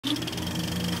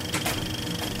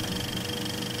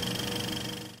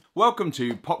Welcome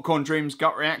to Popcorn Dreams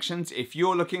Gut Reactions. If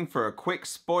you're looking for a quick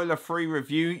spoiler-free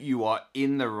review, you are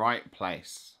in the right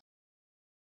place.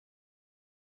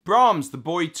 Brahms, The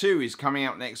Boy 2 is coming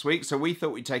out next week, so we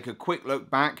thought we'd take a quick look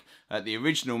back at the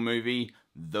original movie,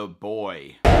 The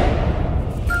Boy.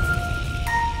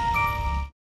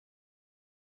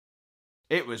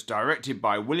 It was directed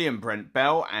by William Brent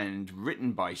Bell and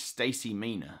written by Stacey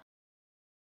Meena.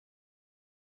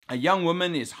 A young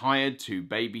woman is hired to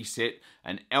babysit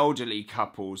an elderly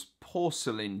couple's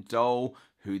porcelain doll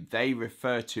who they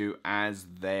refer to as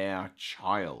their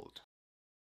child.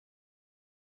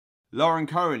 Lauren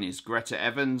Cohen is Greta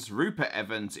Evans, Rupert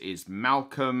Evans is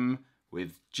Malcolm,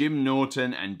 with Jim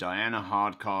Norton and Diana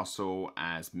Hardcastle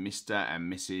as Mr.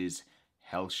 and Mrs.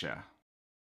 Helsher.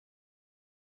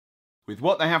 With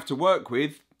what they have to work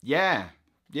with, yeah,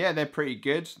 they're pretty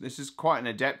good. This is quite an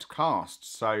adept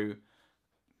cast, so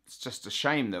it's just a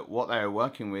shame that what they are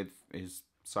working with is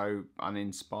so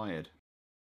uninspired.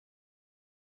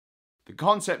 The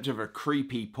concept of a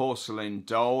creepy porcelain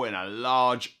doll in a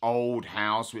large old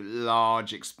house with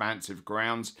large expansive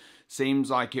grounds seems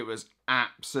like it was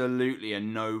absolutely a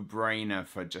no-brainer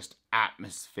for just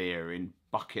atmosphere in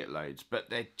bucket loads, but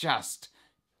there just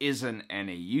isn't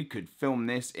any. You could film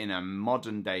this in a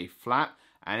modern day flat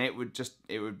and it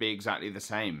would be exactly the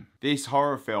same. This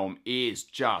horror film is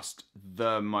just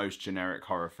the most generic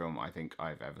horror film I think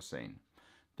I've ever seen.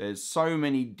 There's so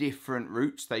many different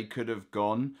routes they could have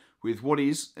gone with what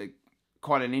is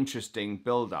quite an interesting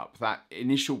build-up. That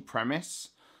initial premise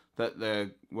that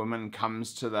the woman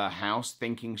comes to the house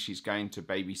thinking she's going to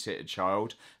babysit a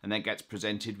child and then gets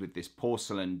presented with this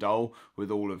porcelain doll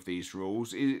with all of these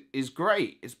rules is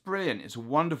great. It's brilliant. It's a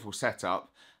wonderful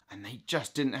setup, and they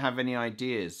just didn't have any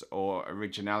ideas or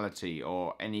originality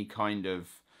or any kind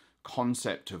of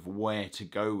concept of where to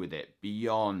go with it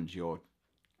beyond your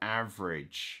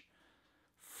average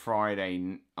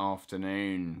Friday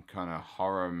afternoon kind of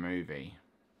horror movie.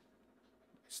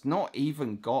 It's not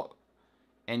even got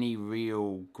any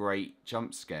real great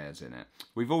jump scares in it.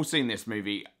 We've all seen this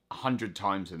movie 100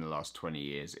 times in the last 20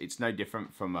 years. It's no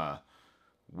different from a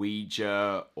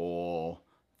Ouija or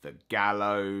The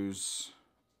Gallows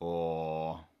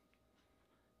or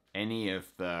any of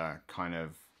the kind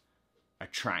of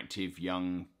attractive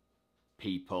young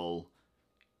people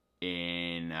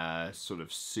in a sort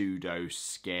of pseudo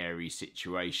scary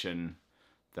situation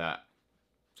that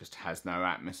just has no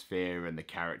atmosphere and the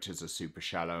characters are super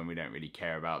shallow and we don't really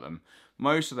care about them.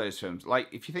 Most of those films, like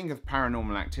if you think of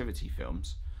Paranormal Activity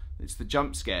films, it's the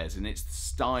jump scares and it's the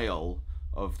style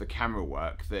of the camera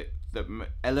work that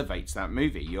elevates that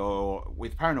movie.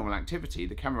 With Paranormal Activity,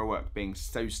 the camera work being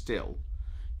so still,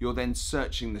 you're then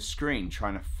searching the screen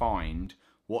trying to find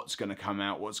what's going to come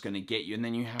out, what's going to get you, and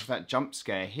then you have that jump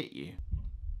scare hit you.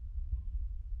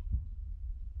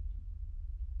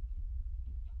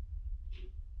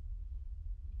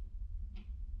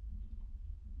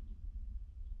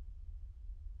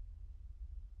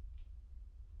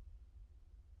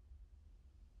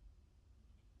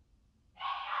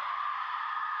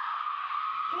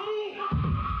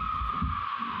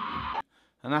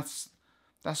 And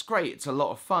that's great. It's a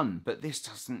lot of fun, but this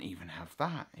doesn't even have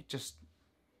that. It just,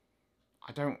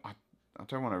 I don't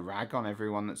want to rag on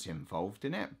everyone that's involved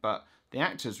in it, but the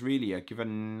actors really are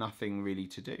given nothing really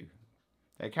to do.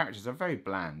 Their characters are very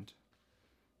bland.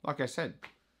 Like I said,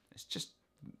 it's just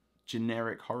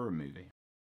generic horror movie.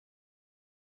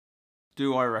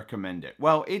 Do I recommend it?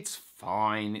 Well, it's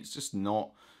fine. It's just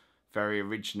not very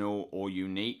original or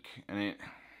unique, and it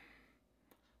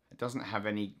doesn't have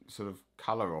any sort of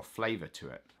colour or flavour to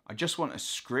it. I just want a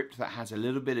script that has a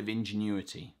little bit of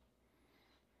ingenuity.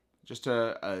 Just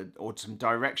or some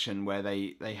direction where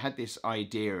they had this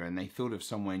idea and they thought of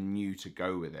somewhere new to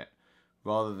go with it,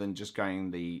 rather than just going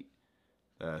the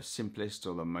simplest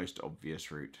or the most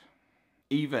obvious route.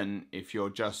 Even if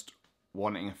you're just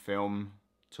wanting a film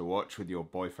to watch with your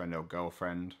boyfriend or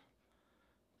girlfriend,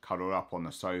 cuddled up on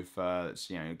the sofa,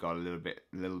 that's, you know, got a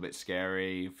little bit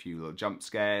scary, a few little jump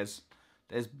scares,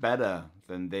 there's better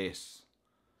than this,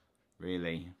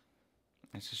 really.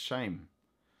 It's a shame.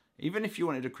 Even if you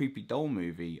wanted a creepy doll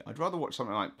movie, I'd rather watch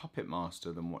something like Puppet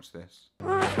Master than watch this.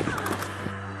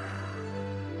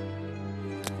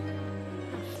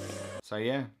 So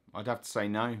yeah, I'd have to say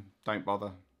no, don't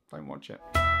bother, don't watch it.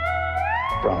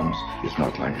 Brahms is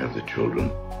not like other children.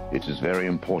 It is very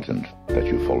important that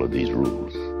you follow these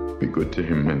rules. Be good to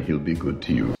him and he'll be good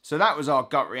to you. So that was our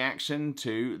gut reaction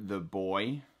to The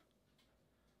Boy.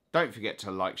 Don't forget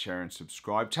to like, share and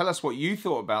subscribe. Tell us what you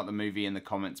thought about the movie in the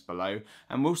comments below,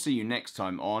 and we'll see you next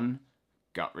time on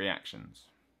gut reactions.